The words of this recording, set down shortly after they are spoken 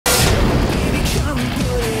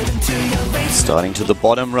Starting to the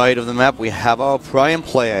bottom right of the map, we have our prime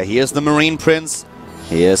player. Here's the Marine Prince.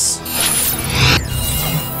 Here's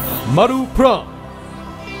Maru Prom.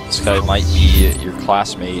 This guy might be your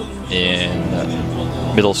classmate in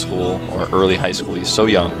middle school or early high school. He's so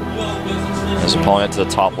young. His opponent to the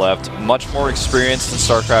top left, much more experienced in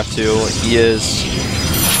StarCraft 2. He is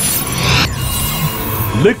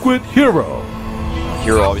Liquid Hero.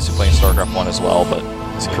 Hero obviously playing StarCraft 1 as well, but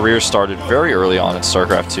his career started very early on in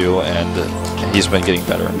StarCraft 2, and he's been getting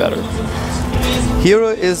better and better. Hero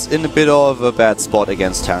is in a bit of a bad spot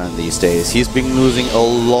against Terran these days. He's been losing a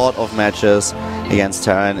lot of matches against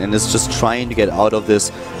Terran and is just trying to get out of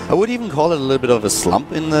this. I would even call it a little bit of a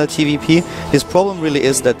slump in the TVP. His problem really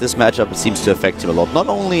is that this matchup seems to affect him a lot. Not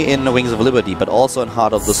only in the Wings of Liberty, but also in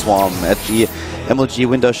Heart of the Swarm. At the MLG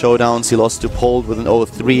Winter Showdowns, he lost to Pold with an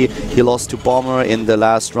 0-3. He lost to Bomber in the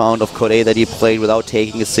last round of Korea that he played without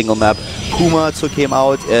taking a single map. Puma took him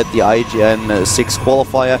out at the IGN 6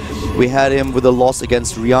 qualifier. We had him with a loss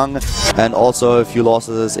against Ryung and also a few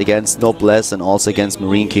losses against Noblesse and also against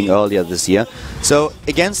Marine King earlier this year. So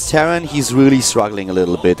against Terran, he's really struggling a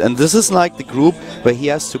little bit. And this is like the group where he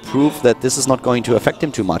has to prove that this is not going to affect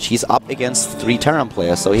him too much. He's up against 3 Terran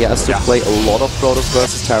players, so he has to play a lot of Protoss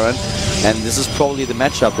versus Terran. And this is probably the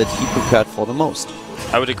matchup that he prepared for the most.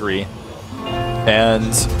 I would agree.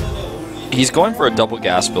 And he's going for a double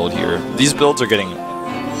gas build here. These builds are getting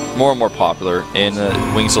more and more popular in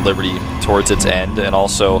Wings of Liberty towards its end, and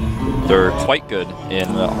also they're quite good in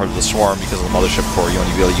Heart of the Swarm because of the Mothership Core. You want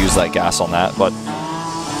to be able to use that gas on that, but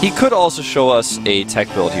he could also show us a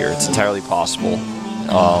tech build here. It's entirely possible.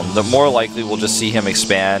 The more likely we'll just see him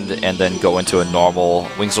expand and then go into a normal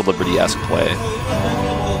Wings of Liberty-esque play.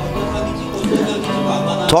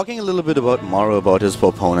 Talking a little bit about Maru, about his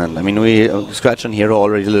opponent. I mean, we scratched on Hero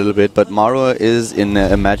already a little bit, but Maru is in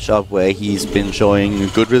a matchup where he's been showing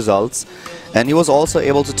good results. And he was also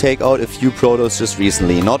able to take out a few Protoss just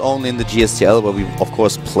recently, not only in the GSTL, where we of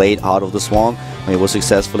course played Heart of the Swarm. He was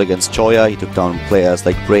successful against Choya. He took down players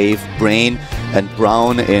like Brave, Brain and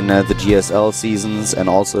Brown in the GSL seasons, and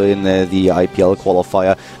also in the IPL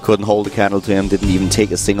qualifier. Couldn't hold a candle to him, didn't even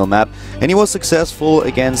take a single map. And he was successful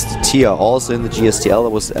against Tia, also in the GSTL.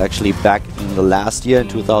 It was actually back in the last year, in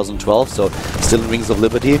 2012, so still in Wings of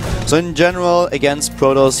Liberty. So in general, against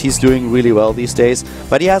Protoss, he's doing really well these days,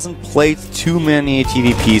 but he hasn't played too many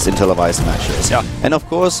TVPs in televised matches. Yeah. And of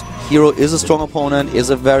course, Hero is a strong opponent, is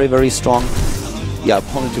a very, very strong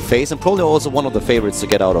opponent to face, and probably also one of the favorites to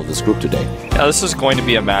get out of this group today. Yeah, this is going to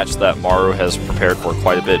be a match that Maru has prepared for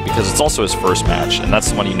quite a bit because it's also his first match, and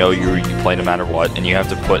that's the one you know you play no matter what, and you have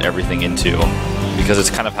to put everything into because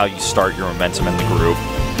it's kind of how you start your momentum in the group.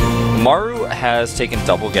 Maru has taken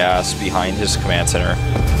double gas behind his command center.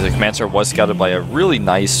 The command center was scouted by a really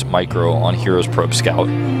nice micro on Hero's Probe Scout.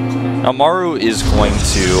 Now Maru is going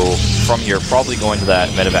to, from here, probably go into that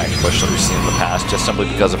medevac push that we've seen in the past, just simply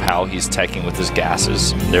because of how he's teching with his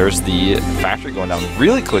gases. There's the factory going down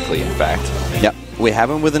really quickly, in fact. Yeah, we have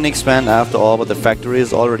him with an expand after all, but the factory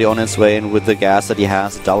is already on its way, and with the gas that he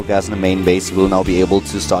has, the double gas in the main base, he will now be able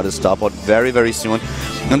to start his starport very, very soon.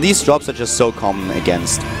 And these drops are just so common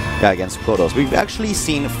against Protoss. We've actually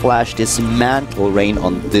seen Flash dismantle Rain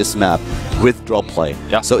on this map with drop play.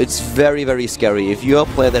 Yeah. So it's very, very scary. If you're a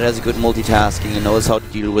player that has good multitasking and knows how to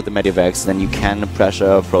deal with the medivacs, then you can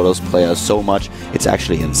pressure Protoss players so much, it's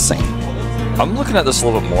actually insane. I'm looking at this a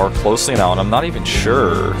little bit more closely now, and I'm not even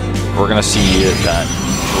sure we're going to see that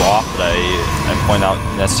drop that I point out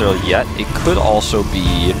necessarily yet. It could also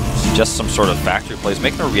be just some sort of factory plays,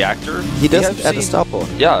 making a reactor. He does it at the starport.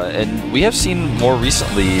 Yeah, and we have seen more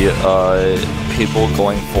recently people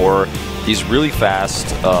going for these really fast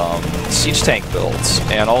siege tank builds,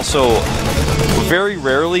 and also very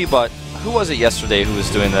rarely, but who was it yesterday who was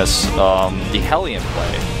doing this? The Hellion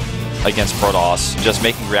play against Protoss, just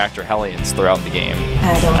making reactor Hellions throughout the game.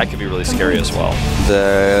 That could be really scary as well.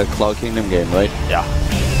 The Cloud Kingdom game, right? Yeah.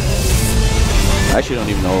 I actually don't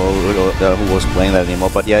even know who was playing that anymore,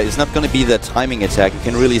 but yeah, it's not going to be the timing attack. You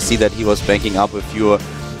can really see that he was banking up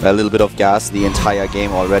a little bit of gas the entire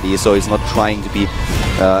game already, so he's not trying to be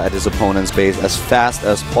at his opponent's base as fast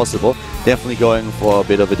as possible. Definitely going for a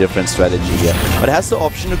bit of a different strategy here. But has the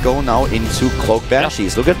option to go now into Cloak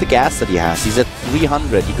Banshees. Look at the gas that he has. He's at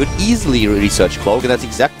 300. He could easily research Cloak, and that's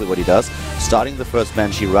exactly what he does. Starting the first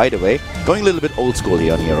Banshee right away. Going a little bit old school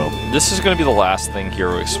here on Hero. This is going to be the last thing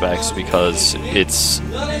Hero expects because it's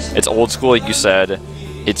old school, like you said.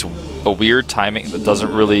 It's a weird timing that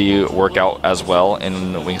doesn't really work out as well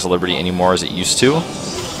in Wings of Liberty anymore as it used to.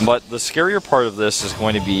 But the scarier part of this is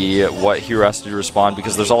going to be what Hero has to do to respond,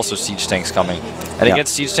 because there's also siege tanks coming. And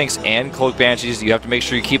against siege tanks and cloak banshees, you have to make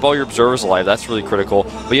sure you keep all your observers alive. That's really critical.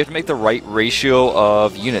 But you have to make the right ratio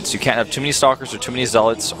of units. You can't have too many stalkers or too many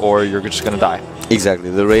zealots, or you're just going to die. Exactly,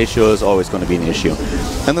 the ratio is always going to be an issue.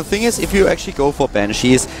 And the thing is, if you actually go for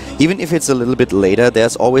banshees, even if it's a little bit later,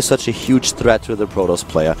 there's always such a huge threat to the Protoss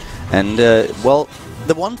player. And, well,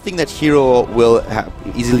 the one thing that Hero will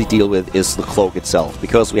easily deal with is the cloak itself,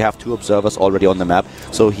 because we have 2 observers already on the map,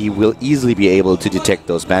 so he will easily be able to detect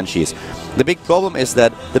those banshees. The big problem is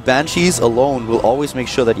that the banshees alone will always make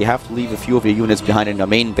sure that you have to leave a few of your units behind in your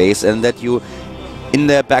main base, and that you, in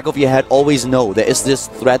the back of your head, always know there is this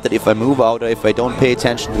threat that if I move out or if I don't pay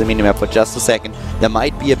attention to the minimap for just a second, there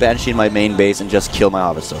might be a banshee in my main base and just kill my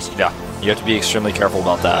harvesters. Yeah, you have to be extremely careful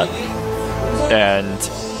about that. And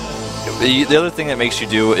the other thing that makes you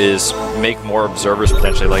do is make more observers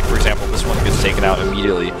potentially. Like, for example, this one gets taken out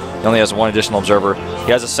immediately. He only has 1 additional observer.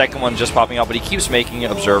 He has a second one just popping out, but he keeps making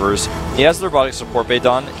observers. He has the robotic support bay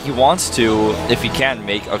done. He wants to, if he can,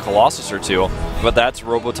 make a Colossus or 2, but that's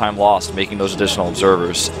robo time lost, making those additional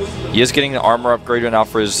observers. He is getting the armor upgraded now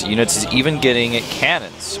for his units. He's even getting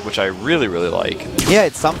cannons, which I really, really like. Yeah,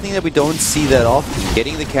 it's something that we don't see that often.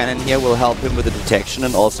 Getting the cannon here will help him with the detection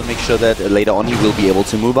and also make sure that later on he will be able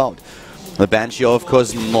to move out. The Banshee, of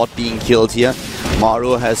course, not being killed here.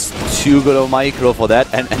 Maru has too good a micro for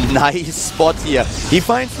that, and a nice spot here. He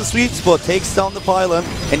finds the sweet spot, takes down the pylon,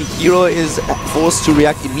 and Hero is forced to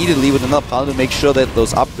react immediately with another pylon to make sure that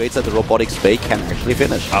those upgrades at the robotics bay can actually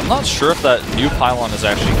finish. I'm not sure if that new pylon is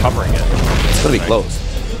actually covering it. It's gonna be close.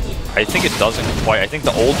 I think it doesn't quite. I think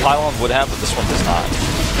the old pylon would have, but this one does not.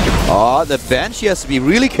 Oh, the Banshee has to be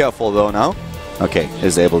really careful though now. Okay,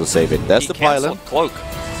 is able to save it. That's the pylon. Cloak.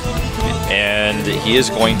 And he is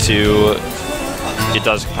going to... It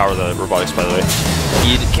does power the robotics, by the way.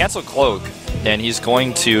 He canceled Cloak, and he's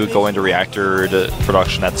going to go into reactor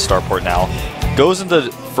production at the starport now. Goes into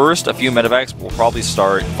first a few medevacs, but will probably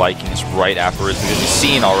start Vikings right afterwards, because he's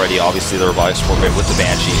seen already, obviously, the robotics support bay with the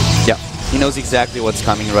Banshee. Yeah, he knows exactly what's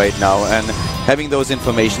coming right now, and having those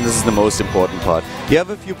information, this is the most important part. You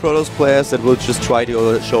have a few Protoss players that will just try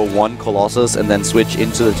to show 1 Colossus and then switch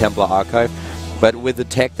into the Templar Archive. But with the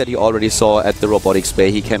tech that he already saw at the robotics bay,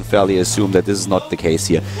 he can fairly assume that this is not the case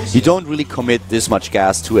here. You don't really commit this much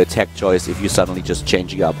gas to a tech choice if you suddenly just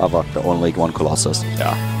changing up the only 1 Colossus.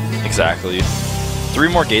 Yeah, exactly. 3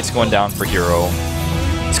 more gates going down for Hero.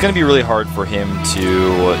 It's going to be really hard for him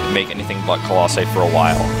to make anything but Colossi for a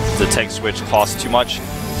while. The tech switch costs too much,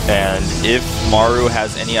 and if Maru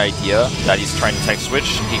has any idea that he's trying to tech switch,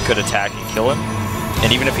 he could attack and kill him.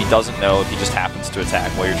 And even if he doesn't know, if he just happens to attack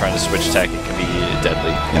while you're trying to switch tech, it can be deadly.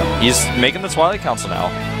 Yeah. He's making the Twilight Council now,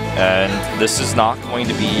 and this is not going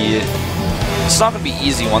to be... It's not going to be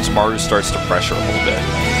easy once Maru starts to pressure a little bit.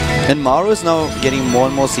 And Maru is now getting more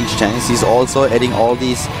and more siege tanks. He's also adding all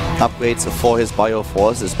these upgrades for his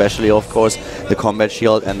Bioforce, especially, of course, the Combat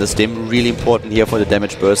Shield and the Stim. Really important here for the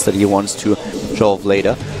damage burst that he wants to show off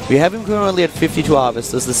later. We have him currently at 52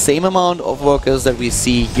 harvesters, the same amount of workers that we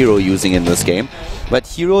see Hero using in this game. But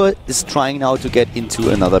Hero is trying now to get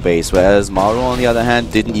into another base, whereas Maru, on the other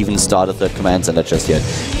hand, didn't even start a 3rd command center just yet.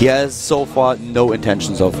 He has so far no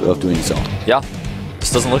intentions of doing so. Yeah.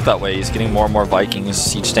 This doesn't look that way. He's getting more and more Vikings.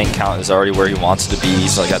 Siege tank count is already where he wants to be.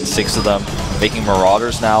 He's only got 6 of them. Making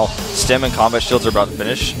Marauders now. Stim and Combat Shields are about to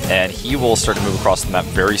finish, and he will start to move across the map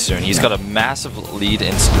very soon. He's got a massive lead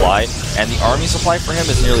in supply, and the army supply for him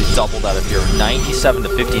is nearly double that of here, 97 to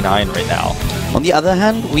 59 right now. On the other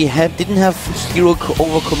hand, we didn't have Hero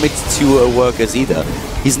overcommit to workers either.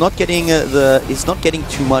 He's not getting he's not getting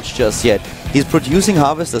too much just yet. He's producing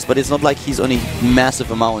harvesters, but it's not like he's on a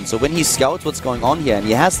massive amount. So when he scouts what's going on here and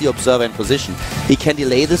he has the observer in position, he can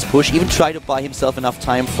delay this push, even try to buy himself enough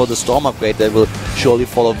time for the storm upgrade that will surely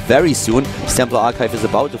follow very soon. His Templar Archive is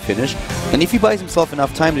about to finish. And if he buys himself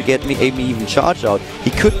enough time to get me even charged out,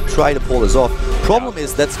 he could try to pull this off. Problem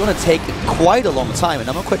is, that's going to take quite a long time, and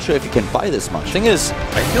I'm not quite sure if he can buy this much. Thing is,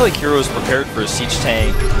 I feel like Hero's prepared for a siege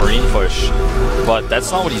tank Marine push, but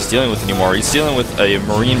that's not what he's dealing with anymore. He's dealing with a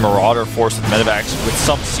Marine Marauder force with medevacs with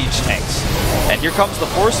some siege tanks. And here comes the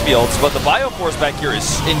force fields, but the Bioforce back here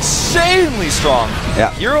is insanely strong.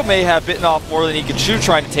 Yeah. Hero may have bitten off more than he could chew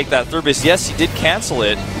trying to take that 3rd base. Yes, he did cancel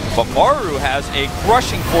it, But Maru has a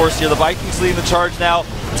crushing force here. The Vikings leading the charge now.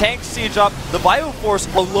 Tanks siege up. The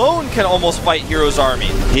Bioforce alone can almost fight Hero's army.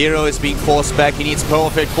 Hero is being forced back. He needs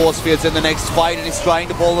perfect force fields in the next fight, and he's trying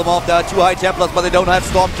to pull them off. There are 2 High Templars, but they don't have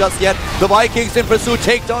Storm just yet. The Vikings in pursuit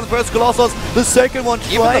take down the first Colossus. The second one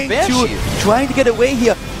trying to get away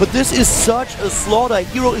here. But this is such a slaughter.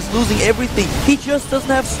 Hero is losing everything. He just doesn't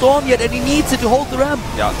have Storm yet, and he needs it to hold the ramp.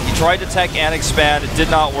 Yeah, he tried to tech and expand. It did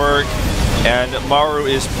not work. And Maru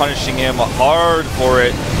is punishing him hard for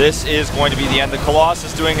it. This is going to be the end. The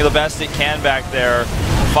Colossus doing the best it can back there.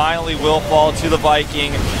 Finally will fall to the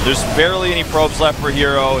Viking. There's barely any probes left for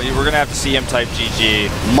Hero. We're going to have to see him type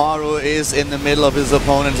GG. Maru is in the middle of his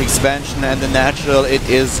opponent's expansion, and the natural, it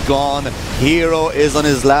is gone. Hero is on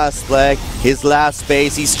his last leg, his last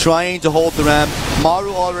base. He's trying to hold the ramp.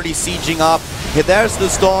 Maru already sieging up. There's the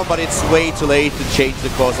Storm, but it's way too late to change the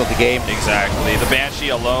course of the game. Exactly. The Banshee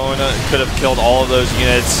alone could have killed all of those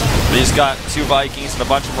units. But he's got 2 Vikings and a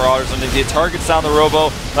bunch of Marauders. And if he targets down the Robo,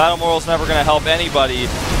 Battle Moral's never going to help anybody.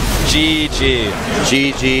 GG.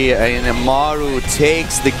 GG, and Maru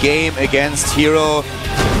takes the game against Hero.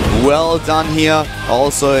 Well done here.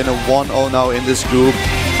 Also in a 1-0 now in this group.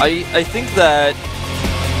 I think that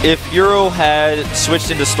if Hero had switched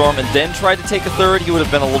into Storm and then tried to take a third, he would have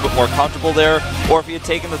been a little bit more comfortable there. Or if he had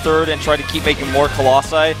taken the third and tried to keep making more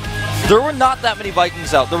Colossi, there were not that many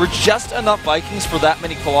Vikings out. There were just enough Vikings for that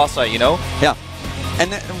many Colossi, you know? Yeah.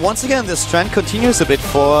 And once again, this trend continues a bit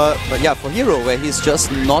for Hero, where he's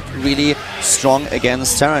just not really strong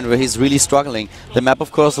against Terran, where he's really struggling. The map,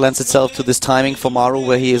 of course, lends itself to this timing for Maru,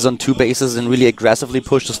 where he is on 2 bases and really aggressively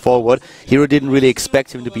pushes forward. Hero didn't really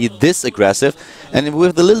expect him to be this aggressive, and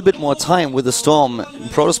with a little bit more time with the Storm,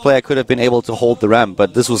 Protoss player could have been able to hold the ramp,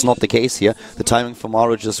 but this was not the case here. The timing for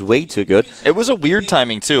Maru just way too good. It was a weird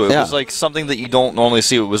timing, too. It was like something that you don't normally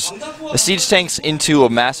see. It was a siege tanks into a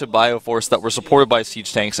massive Bioforce that were supported by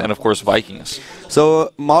siege tanks and, of course, Vikings.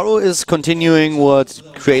 So Maru is continuing what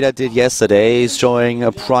Creator did yesterday. He's showing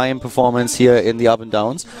a prime performance here in the up and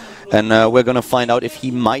downs. And we're going to find out if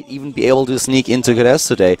he might even be able to sneak into Goddess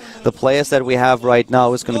today. The players that we have right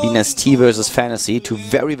now is going to be Nestea versus Fantasy, 2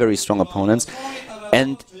 very, very strong opponents.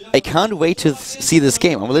 And I can't wait to see this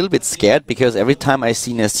game. I'm a little bit scared because every time I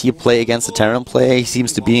see Nestea play against a Terran player, he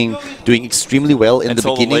seems to be doing extremely well in the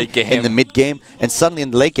beginning, in the mid game, and suddenly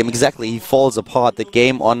in the late game, exactly, he falls apart. The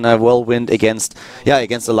game on Whirlwind against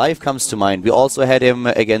Alive comes to mind. We also had him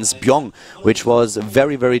against Byung, which was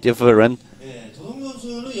very, very different.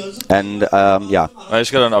 And yeah, I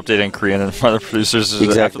just got an update in Korean and from other producers.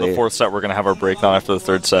 Exactly. After the 4th set, we're going to have our breakdown after the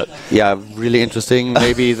 3rd set. Yeah, really interesting.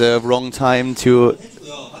 Maybe the wrong time to.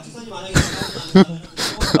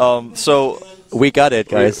 So we got it,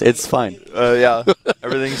 guys. It's fine. Yeah,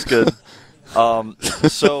 everything's good.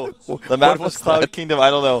 So the map was Cloud Kingdom. I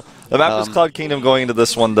don't know. The map was Cloud Kingdom going into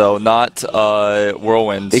this one though, not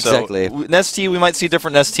Whirlwind. Exactly. So Nestea, we might see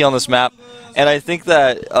different Nestea on this map, and I think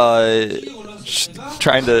that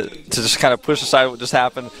trying to just kind of push aside what just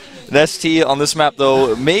happened. Nestea on this map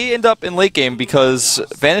though may end up in late game because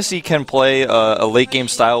Fantasy can play a late game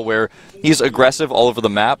style where he's aggressive all over the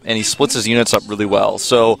map and he splits his units up really well.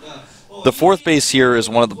 So the 4th base here is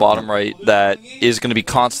one at the bottom right that is going to be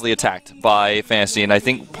constantly attacked by Fantasy, and I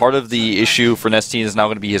think part of the issue for Nestea is now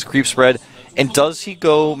going to be his creep spread. And does he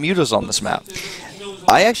go Mutas on this map?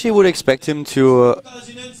 I actually would expect him to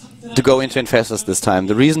go into Infestors this time.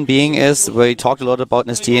 The reason being is, we talked a lot about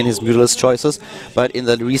Nestea and his Mutalist choices, but in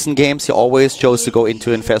the recent games he always chose to go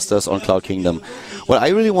into Infestors on Cloud Kingdom. What I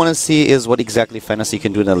really want to see is what exactly Fantasy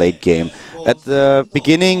can do in the late game. At the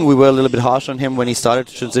beginning, we were a little bit harsh on him when he started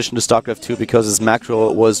to transition to Starcraft 2 because his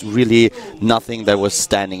macro was really nothing that was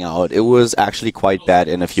standing out. It was actually quite bad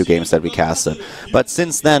in a few games that we casted. But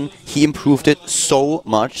since then, he improved it so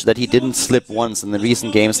much that he didn't slip once in the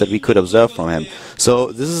recent games that we could observe from him.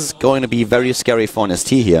 So this is going to be very scary for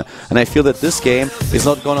Nestea here. And I feel that this game is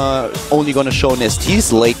not only going to show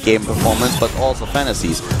Nestea's late game performance, but also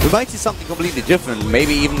Fantasy's. We might see something completely different.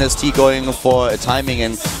 Maybe even Nestea going for a timing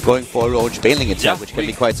and going for a roach bailing attack, which can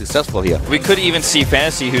be quite successful here. We could even see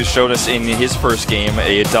Fantasy, who showed us in his first game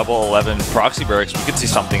a double 11 proxy barracks. We could see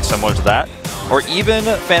something similar to that. Or even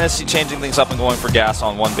Fantasy changing things up and going for gas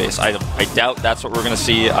on 1 base. I doubt that's what we're going to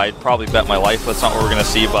see. I'd probably bet my life that's not what we're going to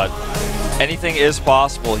see, but anything is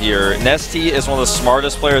possible here. Nestea is one of the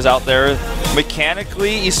smartest players out there.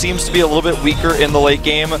 Mechanically, he seems to be a little bit weaker in the late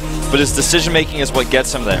game, but his decision making is what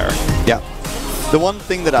gets him there. Yeah. The one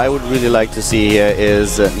thing that I would really like to see here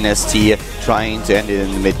is Nestea trying to end it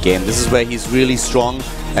in the mid game. This is where he's really strong,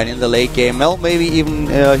 and in the late game, well, maybe even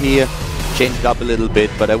he change it up a little bit,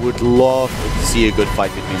 but I would love to see a good fight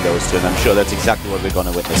between those two, and I'm sure that's exactly what we're going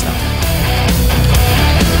to witness now.